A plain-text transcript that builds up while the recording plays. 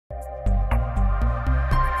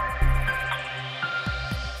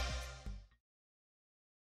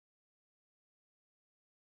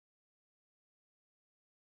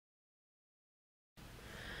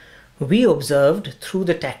We observed through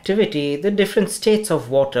that activity the different states of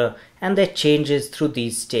water and their changes through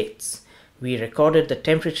these states. We recorded the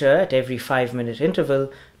temperature at every 5-minute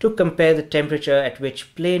interval to compare the temperature at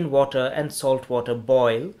which plain water and salt water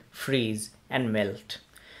boil, freeze, and melt.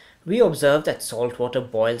 We observed that salt water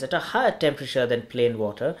boils at a higher temperature than plain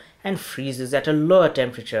water and freezes at a lower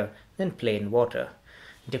temperature than plain water.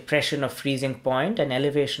 Depression of freezing point and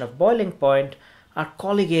elevation of boiling point are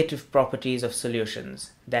colligative properties of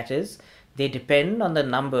solutions. That is, they depend on the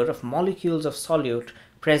number of molecules of solute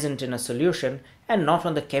present in a solution and not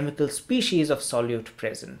on the chemical species of solute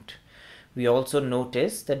present. We also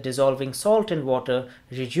notice that dissolving salt in water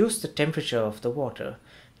reduces the temperature of the water.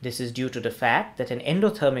 This is due to the fact that an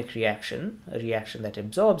endothermic reaction, a reaction that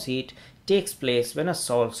absorbs heat, takes place when a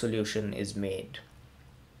salt solution is made.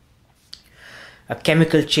 A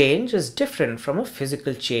chemical change is different from a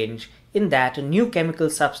physical change in that a new chemical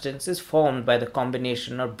substance is formed by the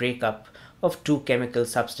combination or breakup of two chemical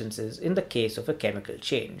substances in the case of a chemical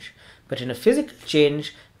change. But in a physical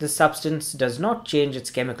change, the substance does not change its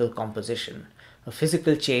chemical composition. A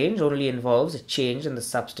physical change only involves a change in the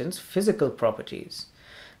substance's physical properties.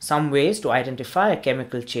 Some ways to identify a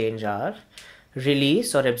chemical change are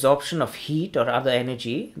release or absorption of heat or other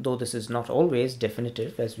energy, though this is not always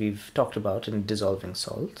definitive as we've talked about in dissolving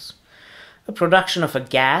salts. A production of a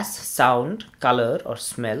gas, sound, color, or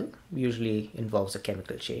smell usually involves a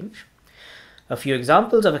chemical change. A few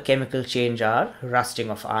examples of a chemical change are rusting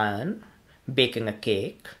of iron, baking a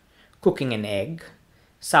cake, cooking an egg,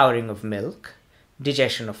 souring of milk,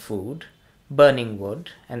 digestion of food, burning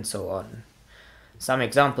wood, and so on. Some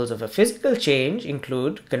examples of a physical change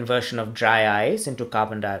include conversion of dry ice into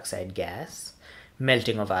carbon dioxide gas,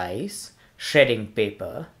 melting of ice, shredding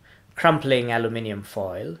paper, crumpling aluminium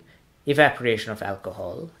foil, evaporation of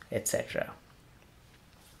alcohol, etc.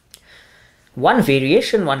 One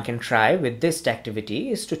variation one can try with this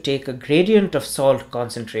activity is to take a gradient of salt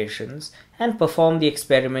concentrations and perform the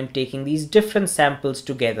experiment taking these different samples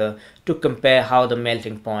together to compare how the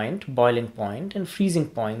melting point, boiling point, and freezing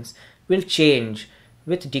points will change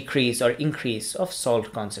with decrease or increase of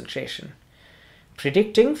salt concentration.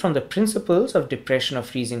 Predicting from the principles of depression of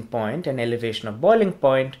freezing point and elevation of boiling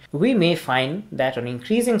point, we may find that on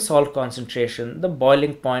increasing salt concentration, the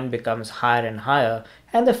boiling point becomes higher and higher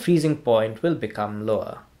and the freezing point will become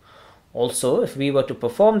lower. Also, if we were to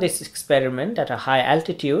perform this experiment at a high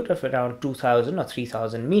altitude of around 2000 or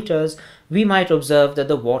 3000 meters, we might observe that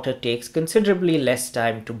the water takes considerably less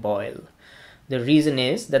time to boil. The reason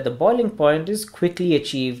is that the boiling point is quickly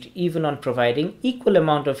achieved even on providing equal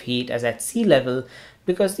amount of heat as at sea level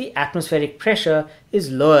because the atmospheric pressure is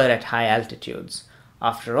lower at high altitudes.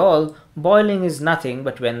 After all, boiling is nothing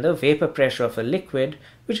but when the vapor pressure of a liquid,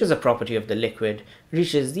 which is a property of the liquid,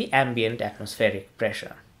 reaches the ambient atmospheric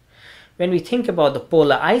pressure. When we think about the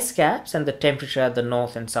polar ice caps and the temperature at the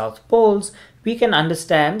north and south poles, we can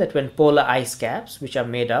understand that when polar ice caps, which are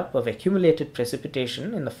made up of accumulated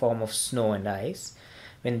precipitation in the form of snow and ice,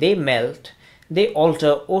 when they melt, they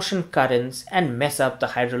alter ocean currents and mess up the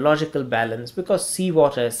hydrological balance because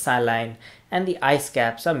seawater is saline and the ice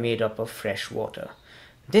caps are made up of fresh water.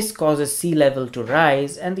 This causes sea level to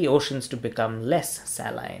rise and the oceans to become less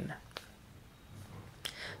saline.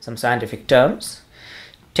 Some scientific terms.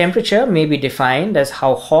 Temperature may be defined as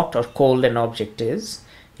how hot or cold an object is.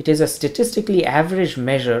 It is a statistically average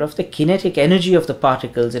measure of the kinetic energy of the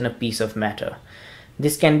particles in a piece of matter.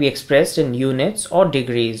 This can be expressed in units or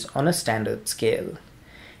degrees on a standard scale.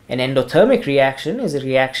 An endothermic reaction is a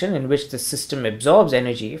reaction in which the system absorbs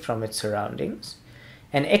energy from its surroundings.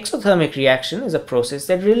 An exothermic reaction is a process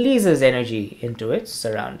that releases energy into its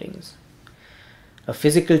surroundings. A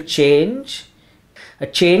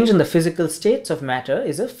change in the physical states of matter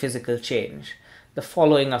is a physical change. The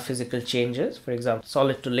following are physical changes. For example,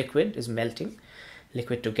 solid to liquid is melting,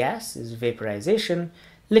 liquid to gas is vaporization,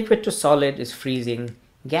 liquid to solid is freezing,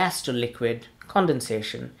 gas to liquid,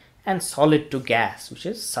 condensation, and solid to gas, which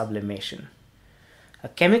is sublimation. A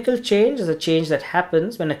chemical change is a change that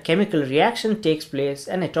happens when a chemical reaction takes place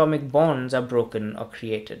and atomic bonds are broken or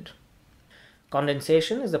created.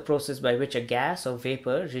 Condensation is the process by which a gas or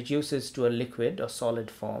vapor reduces to a liquid or solid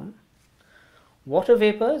form. Water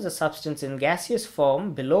vapor is a substance in gaseous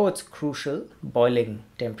form below its crucial boiling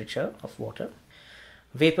temperature of water.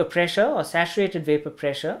 Vapor pressure or saturated vapor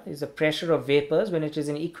pressure is the pressure of vapors when it is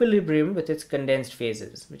in equilibrium with its condensed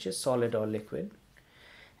phases, which is solid or liquid.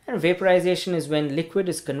 And vaporization is when liquid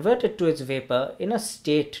is converted to its vapor in a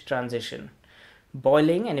state transition.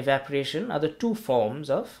 Boiling and evaporation are the two forms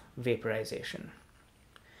of vaporization.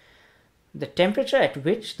 The temperature at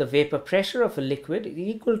which the vapor pressure of a liquid is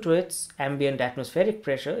equal to its ambient atmospheric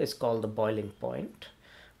pressure is called the boiling point.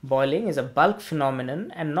 Boiling is a bulk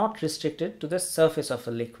phenomenon and not restricted to the surface of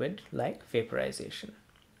a liquid like vaporization.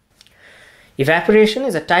 Evaporation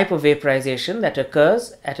is a type of vaporization that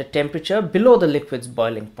occurs at a temperature below the liquid's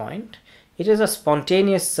boiling point. It is a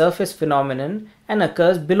spontaneous surface phenomenon and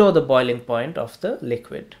occurs below the boiling point of the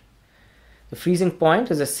liquid. The freezing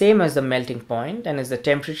point is the same as the melting point and is the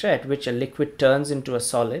temperature at which a liquid turns into a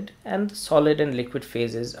solid, and the solid and liquid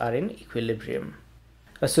phases are in equilibrium.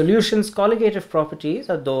 A solution's colligative properties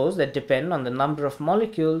are those that depend on the number of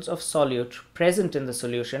molecules of solute present in the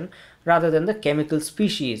solution rather than the chemical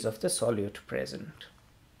species of the solute present.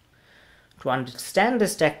 To understand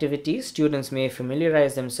this activity, students may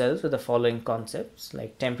familiarize themselves with the following concepts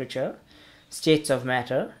like temperature, states of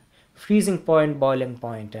matter, freezing point, boiling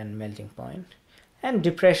point, and melting point, and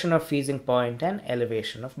depression of freezing point and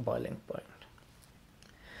elevation of boiling point.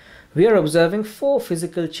 We are observing 4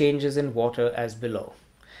 physical changes in water as below: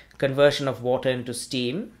 conversion of water into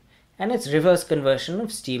steam and its reverse conversion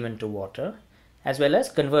of steam into water, as well as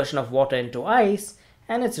conversion of water into ice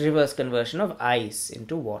and its reverse conversion of ice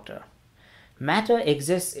into water. Matter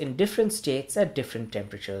exists in different states at different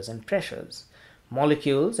temperatures and pressures.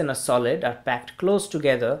 Molecules in a solid are packed close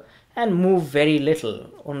together and move very little,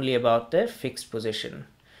 only about their fixed position.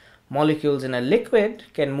 Molecules in a liquid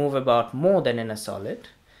can move about more than in a solid.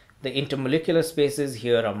 The intermolecular spaces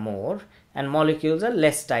here are more, and molecules are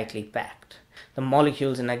less tightly packed. The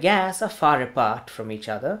molecules in a gas are far apart from each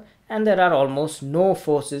other, and there are almost no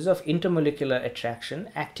forces of intermolecular attraction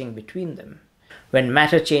acting between them. When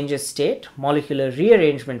matter changes state, molecular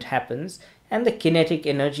rearrangement happens, and the kinetic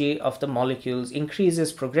energy of the molecules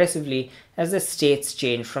increases progressively as the states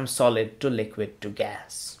change from solid to liquid to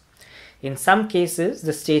gas. In some cases,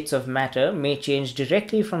 the states of matter may change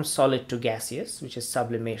directly from solid to gaseous, which is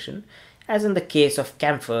sublimation, as in the case of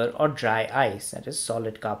camphor or dry ice, that is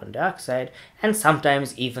solid carbon dioxide, and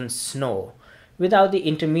sometimes even snow, without the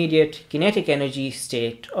intermediate kinetic energy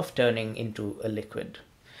state of turning into a liquid.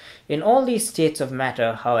 In all these states of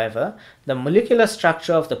matter, however, the molecular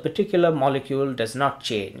structure of the particular molecule does not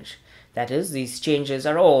change. That is, these changes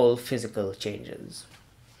are all physical changes.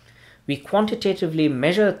 We quantitatively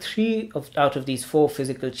measure 3 out of these 4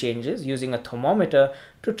 physical changes using a thermometer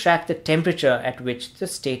to track the temperature at which the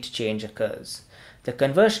state change occurs. The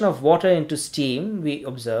conversion of water into steam we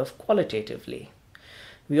observe qualitatively.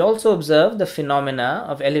 We also observe the phenomena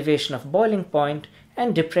of elevation of boiling point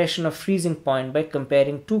and depression of freezing point by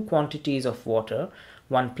comparing 2 quantities of water,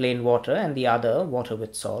 one plain water and the other water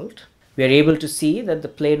with salt. We are able to see that the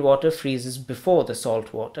plain water freezes before the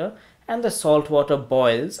salt water and the salt water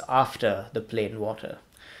boils after the plain water.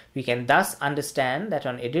 We can thus understand that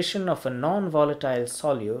on addition of a non-volatile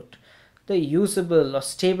solute, the usable or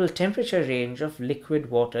stable temperature range of liquid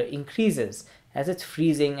water increases as its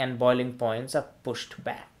freezing and boiling points are pushed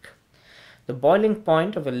back. The boiling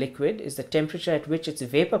point of a liquid is the temperature at which its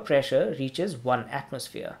vapor pressure reaches 1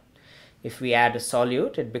 atmosphere. If we add a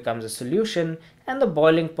solute, it becomes a solution, and the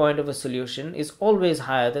boiling point of a solution is always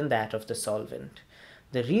higher than that of the solvent.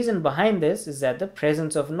 The reason behind this is that the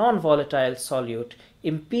presence of non-volatile solute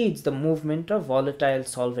impedes the movement of volatile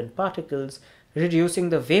solvent particles, reducing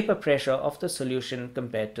the vapor pressure of the solution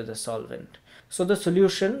compared to the solvent. So the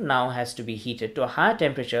solution now has to be heated to a higher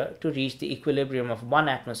temperature to reach the equilibrium of 1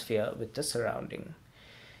 atmosphere with the surrounding.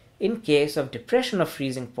 In case of depression of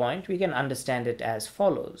freezing point, we can understand it as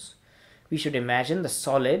follows. We should imagine the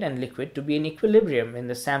solid and liquid to be in equilibrium in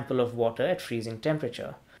the sample of water at freezing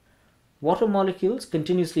temperature. Water molecules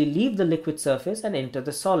continuously leave the liquid surface and enter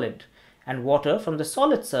the solid, and water from the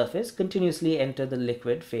solid surface continuously enter the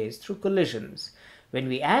liquid phase through collisions. When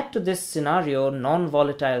we add to this scenario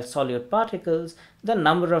non-volatile solute particles, the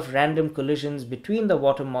number of random collisions between the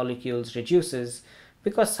water molecules reduces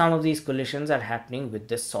because some of these collisions are happening with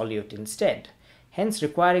the solute instead, hence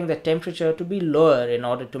requiring the temperature to be lower in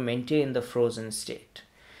order to maintain the frozen state.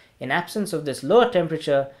 In absence of this lower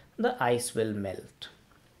temperature, the ice will melt.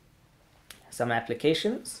 Some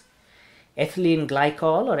applications. Ethylene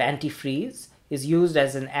glycol or antifreeze is used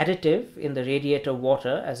as an additive in the radiator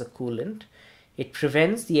water as a coolant. It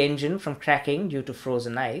prevents the engine from cracking due to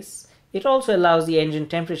frozen ice. It also allows the engine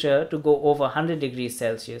temperature to go over 100 degrees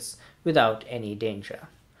Celsius without any danger.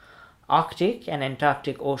 Arctic and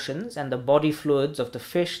Antarctic oceans and the body fluids of the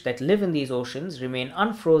fish that live in these oceans remain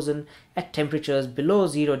unfrozen at temperatures below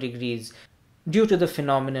 0 degrees due to the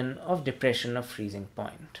phenomenon of depression of freezing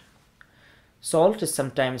point. Salt is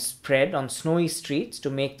sometimes spread on snowy streets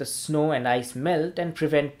to make the snow and ice melt and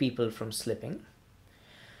prevent people from slipping.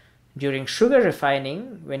 During sugar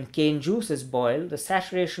refining, when cane juice is boiled, the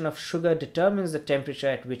saturation of sugar determines the temperature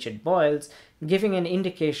at which it boils, giving an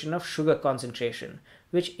indication of sugar concentration,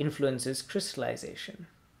 which influences crystallization.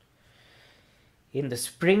 In the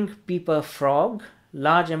spring peeper frog,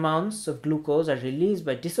 large amounts of glucose are released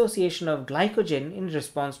by dissociation of glycogen in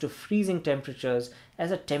response to freezing temperatures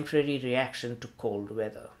as a temporary reaction to cold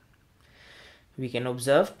weather. We can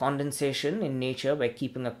observe condensation in nature by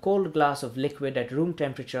keeping a cold glass of liquid at room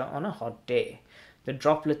temperature on a hot day. The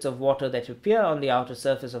droplets of water that appear on the outer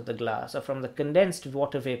surface of the glass are from the condensed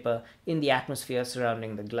water vapor in the atmosphere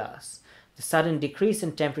surrounding the glass. The sudden decrease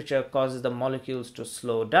in temperature causes the molecules to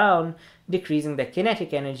slow down, decreasing their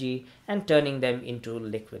kinetic energy and turning them into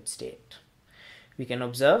liquid state. We can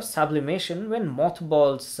observe sublimation when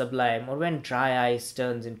mothballs sublime or when dry ice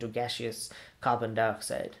turns into gaseous carbon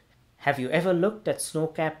dioxide. Have you ever looked at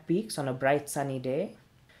snow-capped peaks on a bright sunny day?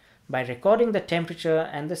 By recording the temperature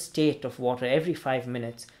and the state of water every 5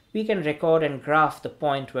 minutes, we can record and graph the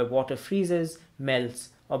point where water freezes, melts,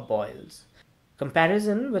 or boils.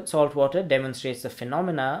 Comparison with salt water demonstrates the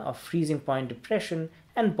phenomena of freezing point depression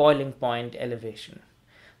and boiling point elevation.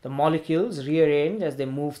 The molecules rearrange as they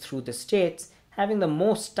move through the states, having the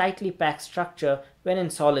most tightly packed structure when in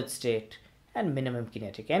solid state and minimum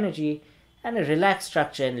kinetic energy, and a relaxed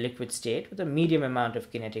structure in liquid state with a medium amount of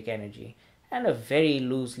kinetic energy, and a very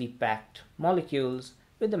loosely packed molecules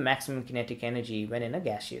with the maximum kinetic energy when in a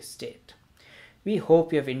gaseous state. We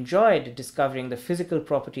hope you have enjoyed discovering the physical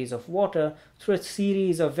properties of water through a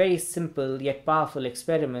series of very simple yet powerful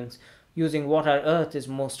experiments using what our Earth is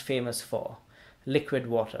most famous for, liquid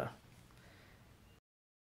water.